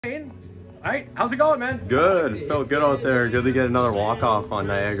All right, how's it going, man? Good. Felt good out there. Good to get another walk-off on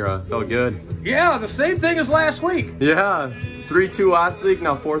Niagara. Felt good. Yeah, the same thing as last week. Yeah, 3-2 last week,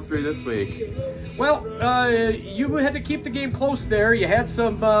 now 4-3 this week. Well, you had to keep the game close there. You had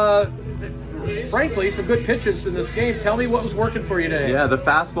some, frankly, some good pitches in this game. Tell me what was working for you today. Yeah, the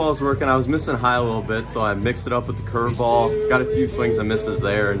fastball was working. I was missing high a little bit, so I mixed it up with the curveball. Got a few swings and misses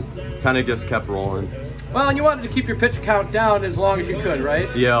there, and kind of just kept rolling. Well, and you wanted to keep your pitch count down as long as you could,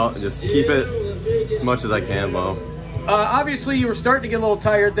 right? Yeah, just keep it as much as I can low. Obviously, you were starting to get a little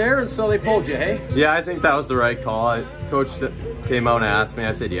tired there, and so they pulled you, hey? Yeah, I think that was the right call. Coach came out and asked me.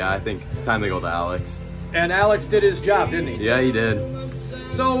 I said, yeah, I think it's time to go to Alex. And Alex did his job, didn't he? Yeah, he did.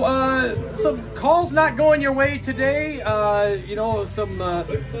 So, some calls not going your way today. You know, some,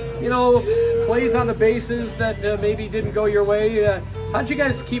 plays on the bases that maybe didn't go your way. How'd you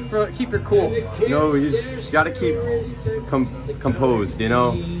guys keep your cool? You know, you just got to keep composed, you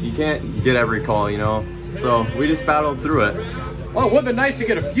know. You can't get every call, you know. So we just battled through it. Well, it would have been nice to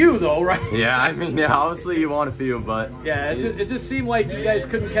get a few, though, right? Yeah, I mean, yeah, obviously you want a few, but... Yeah, it just seemed like you guys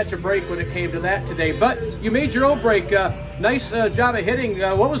couldn't catch a break when it came to that today. But you made your own break. Nice job of hitting.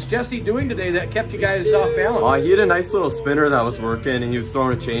 What was Jesse doing today that kept you guys off balance? He had a nice little spinner that was working, and he was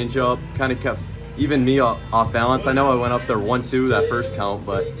throwing a changeup. Kind of kept even me off balance. I know I went up there 1-2 that first count,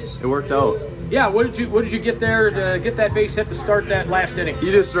 but it worked out. Yeah, what did you get there to get that base hit to start that last inning? He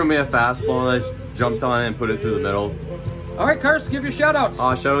just threw me a fastball, and I just jumped on it and put it through the middle. All right, Carson, give your shout-outs.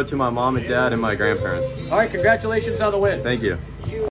 Shout out to my mom and dad and my grandparents. All right, congratulations on the win. Thank you.